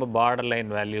சொல்கிறதெல்லாம் ரொம்ப பார்டர்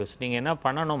லைன் வேல்யூஸ். நீங்கள் என்ன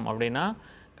பண்ணணும் அப்படின்னா,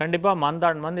 கண்டிப்பாக மந்த்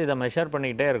ஆன் மந்த் இதை மெஷர்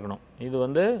பண்ணிக்கிட்டே இருக்கணும். இது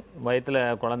வந்து வயிற்றில்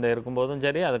குழந்தை இருக்கும்போதும்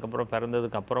சரி, அதுக்கப்புறம்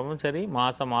பிறந்ததுக்கு அப்புறமும் சரி,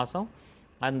 மாதம்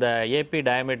அந்த ஏபி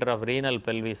டயமீட்டர் ஆஃப் ரீனல்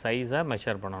பெல்வி சைஸை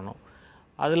மெஷர் பண்ணணும்.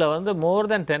 அதில் வந்து மோர்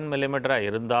தென் 10 மில்லிமீட்டராக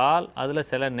இருந்தால் அதில்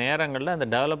சில நேரங்களில் அந்த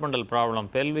டெவலப்மெண்டல் ப்ராப்ளம்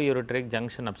பெல்வி யூரிட்ரிக்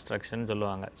ஜங்ஷன் அப்ஸ்ட்ரக்ஷன்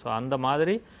சொல்லுவாங்க. ஸோ அந்த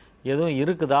மாதிரி எதுவும்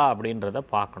இருக்குதா அப்படின்றத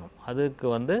பார்க்கணும். அதுக்கு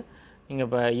வந்து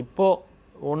நீங்கள் இப்போது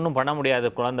ஒன்றும் பண்ண முடியாது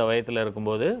குழந்தை வயிற்றில்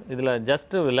இருக்கும்போது. இதில்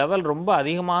ஜஸ்ட்டு லெவல் ரொம்ப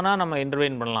அதிகமானால் நம்ம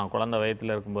இன்டர்வெயின் பண்ணலாம் குழந்தை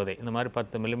வயிற்றில் இருக்கும்போதே. இந்த மாதிரி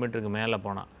 10 மில்லிமீட்டருக்கு மேலே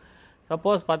போனால்.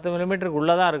 சப்போஸ் 10 மில்லிமீட்டருக்கு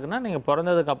உள்ளே தான் இருக்குன்னா நீங்கள்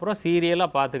பிறந்ததுக்கப்புறம்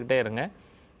சீரியலாக பார்த்துக்கிட்டே இருங்க.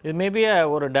 இது மேபி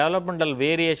ஒரு டெவலப்மெண்டல்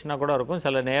வேரியேஷனாக கூட இருக்கும்.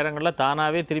 சில நேரங்களில்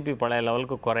தானாகவே திருப்பி பழைய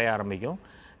லெவலுக்கு குறைய ஆரம்பிக்கும்.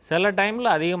 சில டைமில்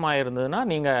அதிகமாக இருந்ததுன்னா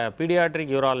நீங்கள்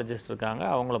பீடியாட்ரிக் யூராலஜிஸ்ட் இருக்காங்க,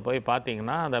 அவங்கள போய்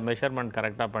பார்த்தீங்கன்னா அந்த மெஷர்மெண்ட்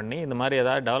கரெக்டாக பண்ணி இந்த மாதிரி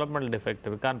ஏதாவது டெவலப்மெண்டல் டிஃபெக்ட்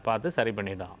இருக்கான்னு பார்த்து சரி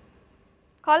பண்ணிடலாம்.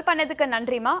 கால் பண்ணதுக்கு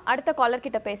நன்றிம்மா. அடுத்த காலர்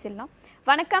கிட்ட பேசிடலாம்.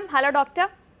 வணக்கம். Hello doctor.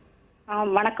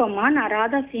 வணக்கம்மா, நான்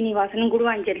ராதா சீனிவாசன்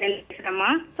குருவாஞ்சேரியிலேருந்து பேசுகிறேம்மா.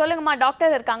 சொல்லுங்கம்மா,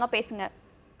 டாக்டர் இருக்காங்க, பேசுங்க.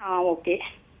 Okay.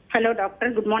 Hello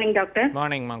doctor, good morning doctor.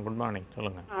 மார்னிங்மா, good morning,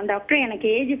 சொல்லுங்கள். டாக்டர், எனக்கு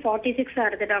ஏஜ் 46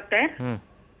 ஆகுது டாக்டர்.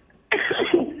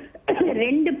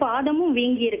 2 பாதமும்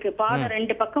வீங்கி இருக்கு. பாதம்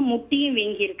 2 பக்கம் முட்டியும்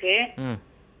வீங்கி இருக்கு.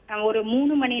 ஒரு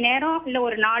 3 மணி நேரம் இல்ல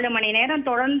ஒரு 4 மணி நேரம்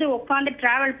தொடர்ந்து உட்காந்து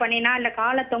டிராவல் பண்ணினா இல்ல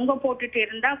காலை தொங்க போட்டுட்டு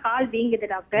இருந்தா கால் வீங்குது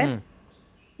டாக்டர்.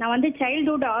 நான் வந்து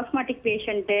சைல்ட்ஹுட் ஆஸ்மாட்டிக்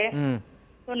பேஷண்ட்.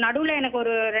 ஸோ நடுவில் எனக்கு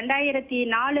ஒரு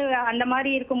 2004 அந்த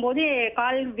மாதிரி இருக்கும்போது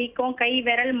கால் வீக்கம், கை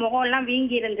விரல், முகம் எல்லாம்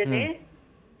வீங்கி இருந்தது.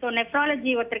 ஸோ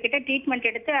நெஃப்ராலஜி ஒருத்தர்கிட்ட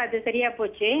ட்ரீட்மெண்ட் எடுத்து அது சரியா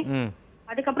போச்சு.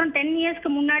 அதுக்கப்புறம் 10 இயர்ஸ்க்கு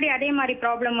முன்னாடி அதே மாதிரி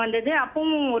ப்ராப்ளம் வந்தது.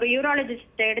 அப்பவும் ஒரு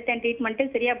யூராலஜிஸ்ட் எடுத்தேன் ட்ரீட்மெண்ட்,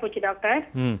 சரியா போச்சு டாக்டர்.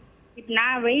 இப்போ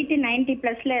நான் வெயிட்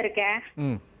 90+ இருக்கேன்.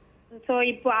 ஸோ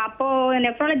அப்போ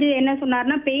நெஃப்ராலஜி என்ன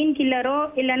சொன்னார்னா, பெயின் கில்லரோ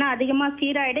இல்லைன்னா அதிகமா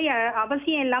ஸ்டீராய்டு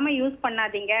அவசியம் இல்லாம யூஸ்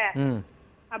பண்ணாதீங்க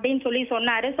அப்படின்னு சொல்லி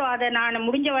சொன்னாரு. ஸோ அதை நான்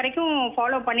முடிஞ்ச வரைக்கும்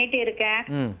ஃபாலோ பண்ணிட்டு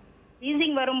இருக்கேன்.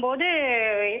 ஈஸிங் வரும்போது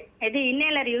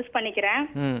இன்னேலர் யூஸ் பண்ணிக்கிறேன்.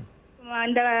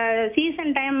 இந்த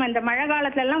சீசன் டைம் இந்த மழை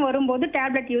காலத்துல எல்லாம் வரும்போது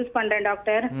டேப்லெட் யூஸ் பண்றேன்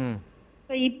டாக்டர்.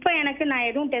 இப்ப எனக்கு நான்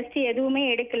எதுவும் டெஸ்ட் எதுவுமே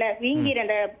எடுக்கல. வீங்கிற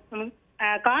அந்த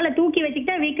காலை தூக்கி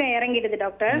வச்சுக்கிட்டா வீக்கம் இறங்கிடுது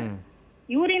டாக்டர்.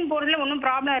 யூரின் போறதுல ஒன்றும்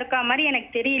ப்ராப்ளம் இருக்கா மாதிரி எனக்கு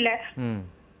தெரியல.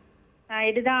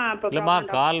 இதுதான் இல்லைம்மா,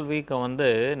 கால் வீக்கம் வந்து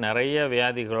நிறைய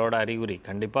வியாதிகளோட அறிகுறி.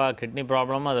 கண்டிப்பாக கிட்னி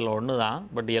ப்ராப்ளமும் அதில் ஒன்று தான்.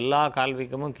 பட் எல்லா கால்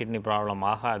வீக்கமும் கிட்னி ப்ராப்ளம்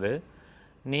ஆகாது.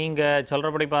 நீங்கள்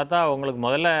சொல்கிறபடி பார்த்தா உங்களுக்கு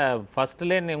முதல்ல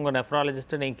ஃபஸ்ட்டுலேயே உங்கள்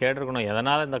நெஃப்ராலஜிஸ்ட்டு நீங்கள் கேட்டிருக்கணும்,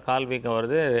 எதனால் இந்த கால் வீக்கம்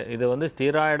வருது, இது வந்து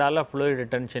ஸ்டீராய்டால் ஃப்ளூயிட்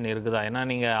ரிட்டென்ஷன் இருக்குதா. ஏன்னா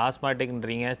நீங்கள்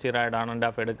ஆஸ்மாட்டிக்ன்றீங்க, steroid on and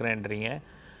half எடுக்கிறேன்றீங்க.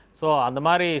 So அந்த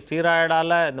மாதிரி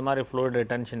ஸ்டீராய்டால் இந்த மாதிரி ஃப்ளூயிட்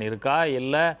ரிட்டென்ஷன் இருக்கா,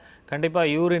 இல்லை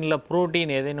கண்டிப்பாக யூரினில்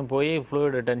ப்ரோட்டீன் ஏதேனும் போய்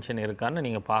ஃப்ளூயிட் ரிட்டென்ஷன் இருக்கான்னு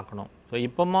நீங்கள் பார்க்கணும். ஸோ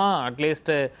இப்போமா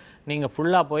அட்லீஸ்ட்டு நீங்கள்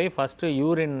ஃபுல்லாக போய் first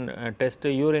urine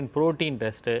test, urine protein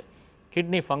test,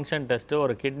 kidney function test,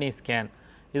 ஒரு கிட்னி ஸ்கேன்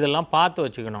இதெல்லாம் பார்த்து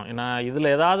வச்சுக்கணும். ஏன்னா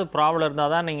இதில் ஏதாவது ப்ராப்ளம்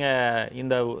இருந்தால் தான்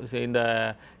நீங்கள் இந்த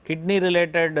கிட்னி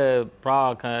ரிலேட்டட்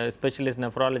ஸ்பெஷலிஸ்ட்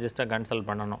நெஃப்ராலஜிஸ்ட்டை கன்சல்ட்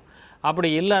பண்ணணும். அப்படி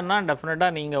இல்லைன்னா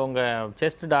டெஃபினட்டாக நீங்கள் உங்கள்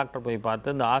செஸ்ட் டாக்டர் போய்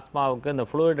பார்த்து இந்த ஆஸ்மாவுக்கு இந்த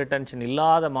ஃப்ளூயிட் ரிட்டென்ஷன்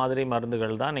இல்லாத மாதிரி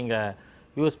மருந்துகள் தான் நீங்கள்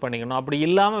யூஸ் பண்ணிக்கணும். அப்படி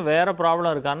இல்லாமல் வேறு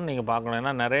ப்ராப்ளம் இருக்கான்னு நீங்கள் பார்க்கணும்.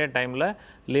 ஏன்னா நிறைய டைமில்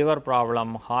லிவர்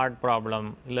ப்ராப்ளம், ஹார்ட் ப்ராப்ளம்,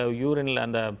 இல்லை யூரினில்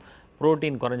அந்த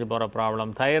ப்ரோட்டீன் குறைஞ்சி போகிற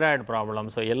ப்ராப்ளம், தைராய்டு ப்ராப்ளம்,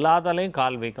 ஸோ எல்லாத்தாலையும்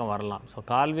கால் வீக்கம் வரலாம். ஸோ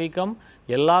கால் வீக்கம்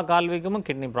எல்லா கால் வீக்கமும்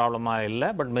கிட்னி ப்ராப்ளமாக இல்லை,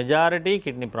 பட் மெஜாரிட்டி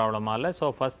கிட்னி ப்ராப்ளமாக இல்லை. So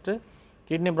first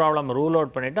kidney problem rule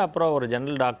out பண்ணிவிட்டு அப்புறம் ஒரு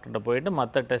ஜெனரல் டாக்டர்கிட்ட போயிட்டு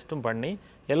மற்ற டெஸ்ட்டும் பண்ணி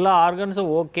எல்லா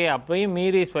ஆர்கன்ஸும் ஓகே அப்பயும்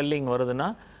மீறி ஸ்வெல்லிங் வருதுன்னா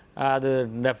அது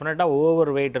டெஃபினட்டாக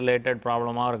ஓவர் வெயிட் ரிலேட்டட்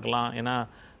ப்ராப்ளமாக இருக்கலாம். ஏன்னா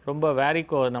ரொம்ப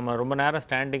நம்ம ரொம்ப நேரம்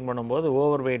ஸ்டாண்டிங் பண்ணும்போது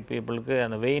ஓவர் வெயிட் பீப்புளுக்கு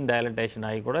அந்த வெயின் டைலட்டேஷன்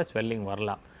ஆகி கூட ஸ்வெல்லிங்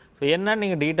வரலாம். ஸோ என்னன்னு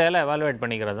நீங்கள் டீட்டெயிலாக எவாலுவேட்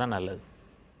பண்ணிக்கிறது தான் நல்லது.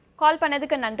 கால்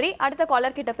பண்ணதுக்கு நன்றி. அடுத்த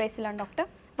காலர் கிட்ட பேசலாம் டாக்டர்.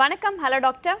 வணக்கம். Hello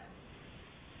doctor.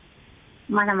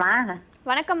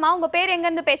 வணக்கம்மா, உங்க பேர் எங்க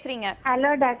இருந்து பேசுறீங்க?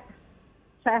 ஹலோ டாக்டர்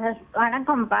சார்,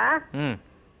 வணக்கம்ப்பா.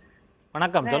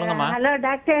 வணக்கம், சொல்லுங்கம்மா. ஹலோ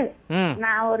டாக்டர்,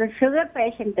 நான் ஒரு சுகர்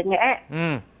பேஷண்ட்டுங்க.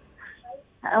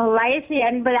 வயசு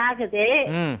 80 ஆகுது.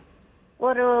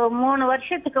 ஒரு 3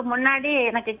 வருஷத்துக்கு முன்னாடி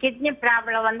எனக்கு கிட்னி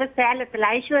ப்ராப்ளம் வந்து சேலத்துல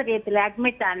ஐஸ்வர்யத்துல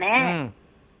அட்மிட் ஆனேன்.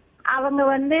 அவங்க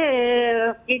வந்து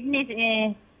கிட்னி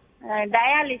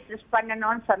டயாலிசிஸ்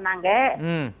பண்ணணும்னு சொன்னாங்க.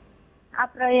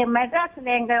 அப்புறம் மெட்ராஸ்ல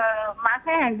எங்க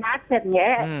மகன் டாக்டருங்க,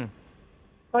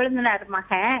 கொழுந்தனார்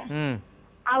மகன்,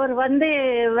 அவர் வந்து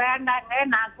வேண்டாங்க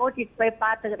நான் கூட்டிட்டு போய்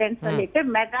பாத்துக்கிறேன்னு சொல்லிட்டு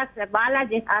மெட்ராஸ்ல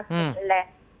பாலாஜி ஹாஸ்பிட்டல்ல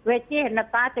வச்சு என்ன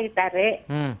பாத்துக்கிட்டாரு.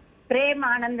 பிரேம்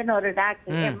ஆனந்த்னு ஒரு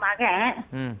டாக்டர் என் மகன்.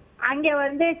 அங்க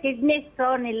வந்து கிட்னி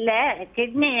ஸ்டோன் இல்ல,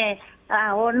 கிட்னி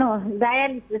ஒன்னும்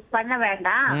டயாலிசிஸ் பண்ண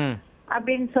வேண்டாம்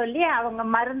அப்படின்னு சொல்லி அவங்க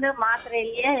மருந்து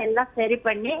மாத்திரையிலேயே எல்லாம் சரி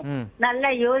பண்ணி நல்லா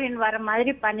யூரின் வர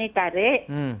மாதிரி பண்ணிட்டாரு.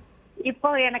 இப்போ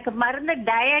எனக்கு மருந்து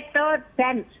டயட்டோ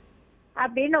 10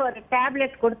 அப்படின்னு ஒரு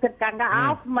டேப்லெட் கொடுத்துருக்காங்க.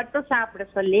 ஆஃப் மட்டும் சாப்பிட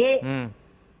சொல்லி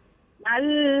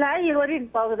நல்லா யூரின்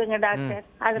போகுதுங்க டாக்டர்.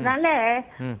 அதனால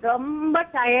ரொம்ப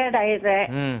டயர்ட் ஆயிடுறேன்.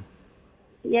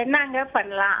 என்னங்க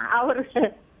பண்ணலாம்? அவரு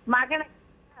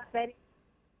மகனுக்கு சரி.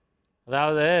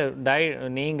 அதாவது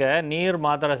நீங்கள் நீர்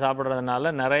மாத்திரை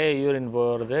சாப்பிட்றதுனால நிறைய யூரின்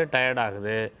போகிறது, டயர்ட்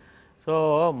ஆகுது. ஸோ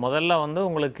முதல்ல வந்து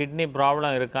உங்களுக்கு கிட்னி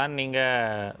ப்ராப்ளம் இருக்கான்னு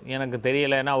நீங்கள் எனக்கு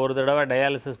தெரியலை, ஏன்னா ஒரு தடவை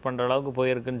டயாலிசிஸ் பண்ணுற அளவுக்கு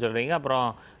போயிருக்குன்னு சொல்கிறீங்க. அப்புறம்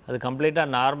அது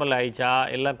கம்ப்ளீட்டாக நார்மல் ஆயிடுச்சா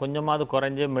இல்லை கொஞ்சமாவது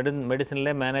குறைஞ்சி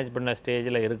மெடிசன்லேயே மேனேஜ் பண்ண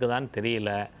ஸ்டேஜில் இருக்குதான்னு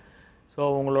தெரியல. ஸோ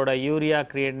உங்களோட யூரியா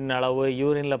கிரியேட்டின் அளவு,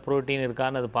 யூரினில் ப்ரோட்டீன்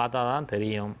இருக்கான்னு அது பார்த்தா தான்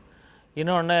தெரியும்.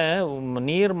 இன்னொன்று,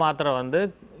 நீர் மாத்திரை வந்து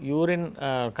யூரின்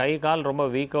கை கால் ரொம்ப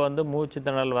வீக்காக வந்து மூச்சு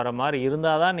திணறல் வர மாதிரி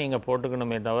இருந்தால் தான் நீங்கள்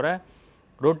போட்டுக்கணுமே தவிர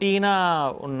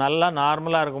ரொட்டீனாக நல்லா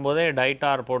நார்மலாக இருக்கும்போதே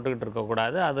டைட்டார் போட்டுக்கிட்டு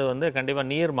இருக்கக்கூடாது. அது வந்து கண்டிப்பாக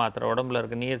நீர் மாத்திரை உடம்புல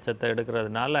இருக்க நீர் சத்தை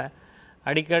எடுக்கிறதுனால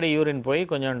அடிக்கடி யூரின் போய்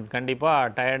கொஞ்சம்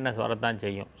கண்டிப்பாக டயர்ட்னஸ் வரத்தான்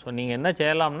செய்யும். ஸோ நீங்கள் என்ன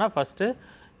செய்யலாம்னா ஃபஸ்ட்டு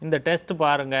இந்த டெஸ்ட்டு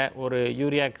பாருங்கள், ஒரு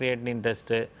யூரியா கிரியேட்டின்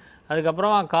டெஸ்ட்டு.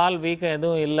 அதுக்கப்புறம் கால் வீக்கம்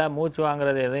எதுவும் இல்லை, மூச்சு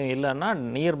வாங்குறது எதுவும் இல்லைன்னா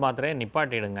நீர் மாத்திரையை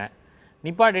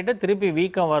நிப்பாட்டிட்டு திருப்பி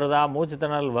வீக்கம் வருதா, மூச்சு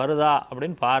திணறல் வருதா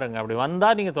அப்படின்னு பாருங்கள். அப்படி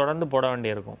வந்தால் நீங்கள் தொடர்ந்து போட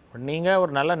வேண்டியிருக்கும். நீங்கள்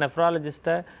ஒரு நல்ல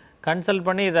நெஃப்ராலஜிஸ்ட்டை கன்சல்ட்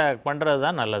பண்ணி இதை பண்ணுறது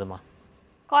தான் நல்லதுமா.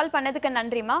 கால் பண்ணதுக்கு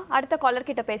நன்றிம்மா. அடுத்த காலர்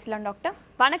கிட்ட பேசலாம் டாக்டர்.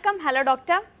 வணக்கம். Hello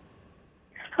doctor.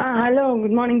 Hello,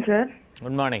 good morning sir.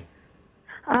 Good morning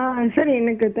sir.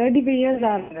 எனக்கு 35 இயர்ஸ்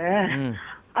ஆகுது.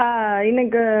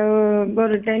 எனக்கு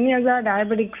ஒரு 10 இயர்ஸாக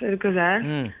டயபெட்டிக்ஸ் இருக்கு சார்.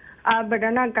 பட்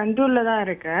ஆனால் கண்ட்ரோலில் தான்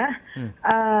இருக்கேன்.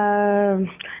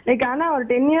 லைக் ஆனால் ஒரு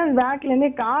 10 இயர்ஸ் பேக்லேருந்தே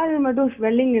கால் மட்டும்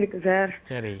ஸ்வெல்லிங் இருக்கு சார்.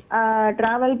 சரி.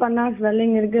 ட்ராவல் பண்ணால்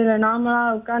ஸ்வெல்லிங் இருக்கு, இல்லை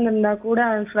நார்மலாக உட்காந்துருந்தா கூட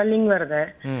ஸ்வெல்லிங் வருது.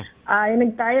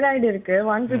 எனக்கு தைராய்டு இருக்கு,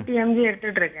 150 mg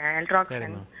எடுத்துட்டு இருக்கேன்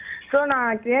எல்ட்ராக்சின். ஸோ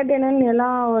நான் கேட்டேன்னு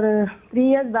எல்லாம் ஒரு 3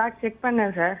 இயர்ஸ் பேக் செக்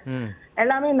பண்ணேன் சார்.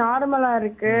 எல்லாமே நார்மலாக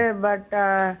இருக்கு. பட்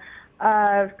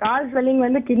கால் ஸ்வெல்லிங்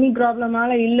வந்து கிட்னி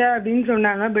ப்ராப்ளமால இல்லை அப்படின்னு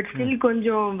சொன்னாங்க. பட் ஸ்டில்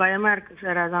கொஞ்சம் பயமாக இருக்குது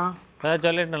சார். அதான்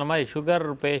சொல்லிட்டு சுகர்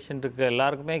பேஷண்ட்டுக்கு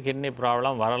எல்லாருக்குமே கிட்னி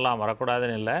ப்ராப்ளம் வரலாம்,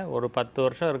 வரக்கூடாதுன்னு இல்லை. ஒரு 10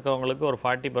 வருஷம் இருக்கவங்களுக்கு ஒரு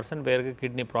 40% பேருக்கு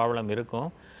கிட்னி ப்ராப்ளம் இருக்கும்.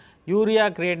 யூரியா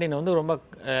கிரியேட்டின் வந்து ரொம்ப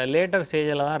லேட்டர்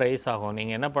ஸ்டேஜில் தான் ரைஸ் ஆகும்.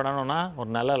 நீங்கள் என்ன பண்ணணும்னா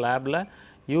ஒரு நல்ல லேபில்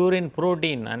urine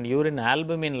protein and urine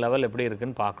albumin level எப்படி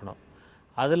இருக்குதுன்னு பார்க்கணும்.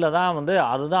 அதில் தான் வந்து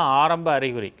அதுதான் ஆரம்ப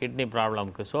அறிகுறி கிட்னி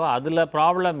ப்ராப்ளம்க்கு. ஸோ அதில்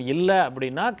ப்ராப்ளம் இல்லை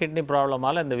அப்படின்னா கிட்னி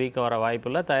ப்ராப்ளமால் இந்த வீக்கம் வர வாய்ப்பு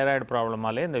இல்லை. தைராய்டு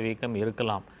ப்ராப்ளமாலே இந்த வீக்கம்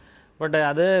இருக்கலாம். பட்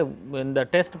அது இந்த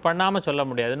டெஸ்ட் பண்ணாமல் சொல்ல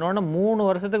முடியாது. இன்னொன்று 3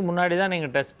 வருஷத்துக்கு முன்னாடி தான்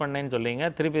நீங்கள் டெஸ்ட் பண்ணேன்னு சொல்லிங்க.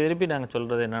 திருப்பி நாங்கள்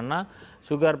சொல்கிறது என்னென்னா,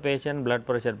 sugar patient, blood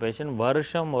pressure patient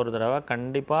வருஷம் ஒரு தடவை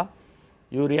கண்டிப்பாக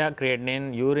urea creatinine,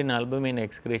 urine albumin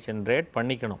excretion rate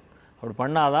பண்ணிக்கணும். அப்படி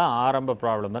பண்ணால் தான் ஆரம்ப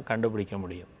ப்ராப்ளமை கண்டுபிடிக்க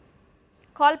முடியும்.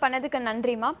 கால் பண்ணதுக்கு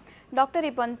நன்றிம்மா. டாக்டர்,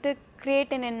 இப்போ வந்துட்டு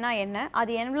கிரியேட்டினின்னா என்ன,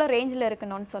 அது எவ்வளோ ரேஞ்சில்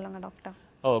இருக்கணும்னு சொல்லுங்கள் டாக்டர்.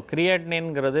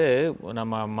 கிரியேட்டினின்ங்கிறது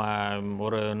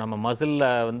நம்ம மசிலில்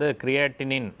வந்து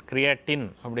கிரியேட்டின்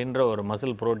அப்படின்ற ஒரு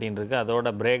மசில் ப்ரோட்டீன் இருக்குது.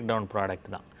 அதோட பிரேக் டவுன் ப்ராடக்ட்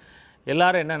தான்.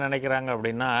 எல்லோரும் என்ன நினைக்கிறாங்க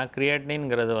அப்படின்னா,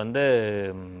 கிரியேட்டினின்ங்கிறது வந்து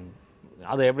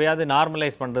அதை எப்படியாவது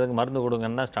நார்மலைஸ் பண்ணுறதுக்கு மருந்து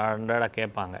கொடுங்கன்னு தான் ஸ்டாண்டர்டாக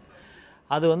கேட்பாங்க.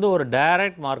 அது வந்து ஒரு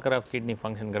direct marker of kidney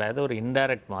function கிடையாது, ஒரு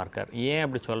இன்டைரக்ட் மார்க்கர். ஏன்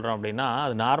அப்படி சொல்கிறோம் அப்படின்னா,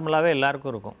 அது நார்மலாகவே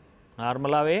எல்லாருக்கும் இருக்கும்.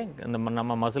 நார்மலாகவே இந்த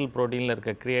நம்ம மசில் ப்ரோட்டீனில்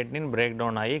இருக்க கிரியேட்டினின் பிரேக்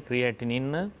டவுன் ஆகி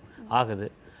கிரியேட்டினின்னு ஆகுது.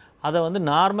 அதை வந்து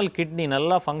நார்மல் கிட்னி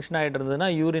நல்லா ஃபங்க்ஷன் ஆகிட்டு இருந்ததுன்னா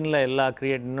யூரினில் எல்லா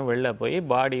கிரியேட்டினும் வெளில போய்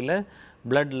பாடியில்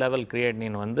பிளட் லெவல்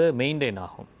கிரியேட்டின் வந்து மெயின்டைன்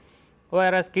ஆகும்.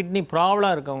 வேறஸ் கிட்னி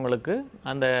ப்ராப்ளம் இருக்கவங்களுக்கு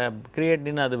அந்த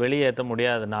கிரியேட்டின் அது வெளியேற்ற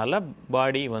முடியாதனால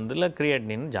பாடி வந்து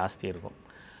கிரியேட்டின் ஜாஸ்தி இருக்கும்.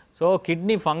 ஸோ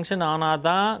கிட்னி ஃபங்க்ஷன் ஆனால்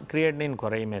தான் கிரியேட்டின்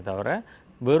குறையுமே தவிர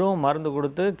வெறும் மருந்து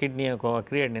கொடுத்து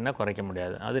கிரியேட்டினை குறைக்க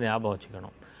முடியாது. அது ஞாபகம்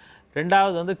வச்சுக்கணும்.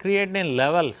 ரெண்டாவது வந்து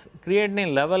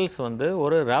கிரியேட்டினின் லெவல்ஸ் வந்து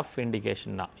ஒரு ரஃப்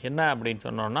இண்டிகேஷன் தான். என்ன அப்படின்னு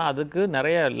சொன்னோன்னா அதுக்கு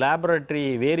நிறைய லேபரட்டரி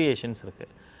வேரியேஷன்ஸ்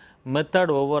இருக்குது.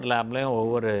 மெத்தட் ஒவ்வொரு லேப்லேயும்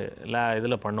ஒவ்வொரு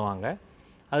இதில் பண்ணுவாங்க.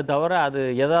 அது தவிர அது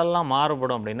எதெல்லாம்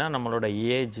மாறுபடும் அப்படின்னா நம்மளோட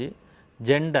age,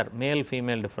 gender, male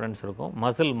female difference இருக்கும்,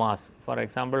 மசில் மாஸ். ஃபார்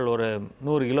எக்ஸாம்பிள் ஒரு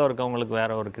 100 கிலோ இருக்கவங்களுக்கு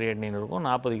வேறு ஒரு கிரியேட்டினின் இருக்கும்,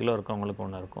 40 கிலோ இருக்கவங்களுக்கு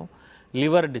ஒன்று இருக்கும்.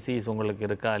 லிவர் டிசீஸ் உங்களுக்கு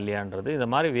இருக்கா இல்லையான்றது இந்த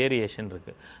மாதிரி வேரியேஷன்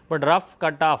இருக்குது. பட் ரஃப்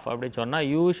கட் ஆஃப் அப்படின்னு சொன்னால்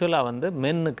யூஸ்வலாக வந்து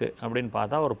மென்னுக்கு அப்படின்னு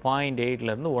பார்த்தா ஒரு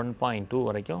 0.8லேருந்து 1.2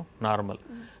 வரைக்கும் நார்மல்.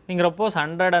 நீங்கள் சப்போஸ்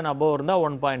 100 and above இருந்தால்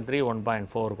 1.3,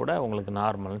 1.4 கூட உங்களுக்கு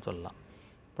நார்மல்னு சொல்லலாம்,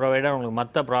 ப்ரொவைடர் உங்களுக்கு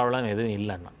மற்ற ப்ராப்ளம் எதுவும்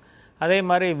இல்லைன்னா. அதே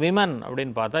மாதிரி விமன்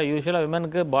அப்படின்னு பார்த்தா யூஸ்வலாக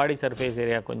விமனுக்கு பாடி சர்ஃபேஸ்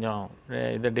ஏரியா கொஞ்சம்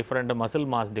இது டிஃப்ரெண்ட், மசில்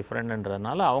மாஸ்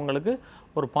டிஃப்ரெண்ட்ன்றதுனால அவங்களுக்கு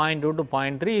ஒரு 0.2 to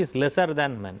 0.3 is lesser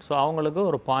than men. So அவங்களுக்கு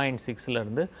ஒரு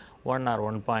 0.6லேருந்து 1 or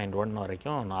 1.1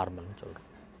 வரைக்கும் நார்மல்னு சொல்கிறோம்.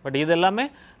 பட் இது எல்லாமே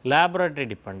லேபரட்டரி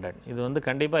டிபெண்ட். இது வந்து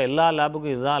கண்டிப்பாக எல்லா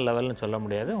லேபுக்கும் இதுதான் லெவல்னு சொல்ல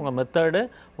முடியாது. உங்கள் மெத்தடு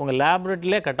உங்கள்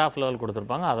லேபரட்டரியிலே கட் ஆஃப் லெவல்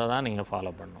கொடுத்துருப்பாங்க, அதை தான் நீங்கள்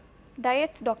ஃபாலோ பண்ணணும்.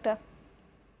 டயட்ஸ் டாக்டர்,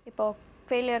 இப்போது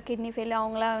ஃபெயிலியர், கிட்னி ஃபெயிலியர்,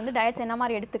 அவங்களாம் வந்து டயட்ஸ் என்ன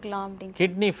மாதிரி எடுத்துக்கலாம் அப்படின்னு?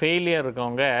 கிட்னி ஃபெயிலியர்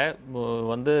இருக்கவங்க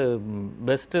வந்து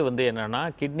பெஸ்ட்டு வந்து என்னென்னா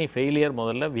கிட்னி ஃபெயிலியர்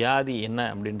முதல்ல வியாதி என்ன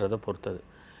அப்படின்றத பொறுத்தது.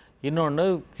 இன்னொன்று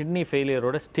கிட்னி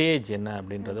ஃபெயிலியரோட ஸ்டேஜ் என்ன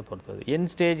அப்படின்றத பொறுத்தது. என்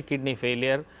stage kidney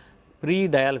failure pre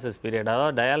dialysis period,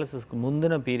 அதாவது டயாலிசிஸ்க்கு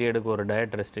முந்தின பீரியடுக்கு ஒரு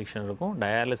டயட் ரெஸ்ட்ரிக்ஷன் இருக்கும்,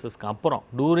 டயாலிசிஸ்க்கு அப்புறம்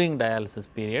டூரிங் டயாலிசிஸ்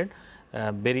பீரியட்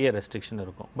பெரிய ரெஸ்ட்ரிக்ஷன்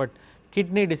இருக்கும். But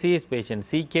kidney disease patient,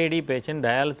 CKD patient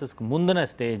டயாலிசிஸ்க்கு முந்தின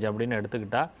ஸ்டேஜ் அப்படின்னு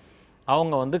எடுத்துக்கிட்டால்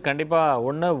அவங்க வந்து கண்டிப்பாக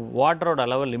ஒன்று வாட்டரோட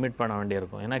அளவை லிமிட் பண்ண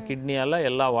வேண்டியிருக்கும். ஏன்னா கிட்னியால்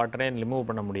எல்லா வாட்டரையும் ரிமூவ்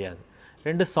பண்ண முடியாது.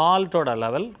 2 சால்ட்டோட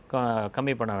லெவல்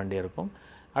கம்மி பண்ண வேண்டியிருக்கும்.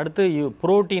 அடுத்து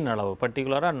ப்ரோட்டீன் அளவு,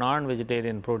 பர்டிகுலராக நான்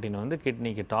வெஜிடேரியன் ப்ரோட்டீன் வந்து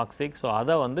கிட்னிக்கு டாக்ஸிக். ஸோ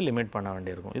அதை வந்து லிமிட் பண்ண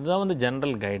வேண்டியிருக்கும். இதுதான் வந்து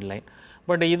ஜென்ரல் கைட்லைன்.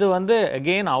 பட் இது வந்து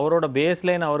அகெயின் அவரோட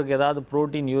பேஸ்லைன், அவருக்கு ஏதாவது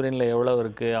ப்ரோட்டீன் யூரினில் எவ்வளோ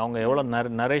இருக்குது, அவங்க எவ்வளோ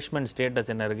நரிஷ்மெண்ட்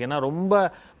ஸ்டேட்டஸ் என்ன இருக்குது. ஏன்னா ரொம்ப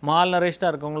மால்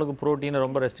நரிஷ்டாக இருக்கவங்களுக்கு ப்ரோட்டீனை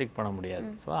ரொம்ப ரெஸ்ட்ரிக்ட் பண்ண முடியாது.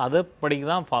 ஸோ அதை படிக்க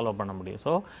தான் ஃபாலோ பண்ண முடியும்.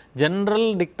 ஸோ ஜென்ரல்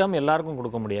டிக்டம் எல்லாருக்கும்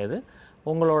கொடுக்க முடியாது.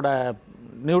 உங்களோட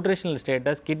நியூட்ரிஷனல்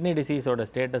ஸ்டேட்டஸ், கிட்னி டிசீஸோட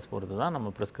ஸ்டேட்டஸ் பொறுத்து தான்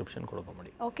நம்ம ப்ரிஸ்கிரிப்ஷன் கொடுக்க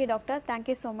முடியும். Okay doctor,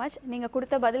 thank you so much. நீங்கள்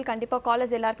கொடுத்த பதில் கண்டிப்பாக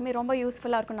காலேஜ் எல்லாருக்குமே ரொம்ப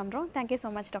யூஸ்ஃபுல்லாக இருக்கும் நம்புகிறோம். Thank you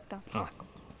so much doctor.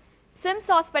 Sims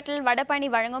hospital Vadapalani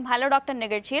வழங்கும் ஹலோ டாக்டர்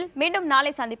நிகழ்ச்சியில் மீண்டும்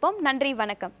நாளை சந்திப்போம். நன்றி,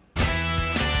 வணக்கம்.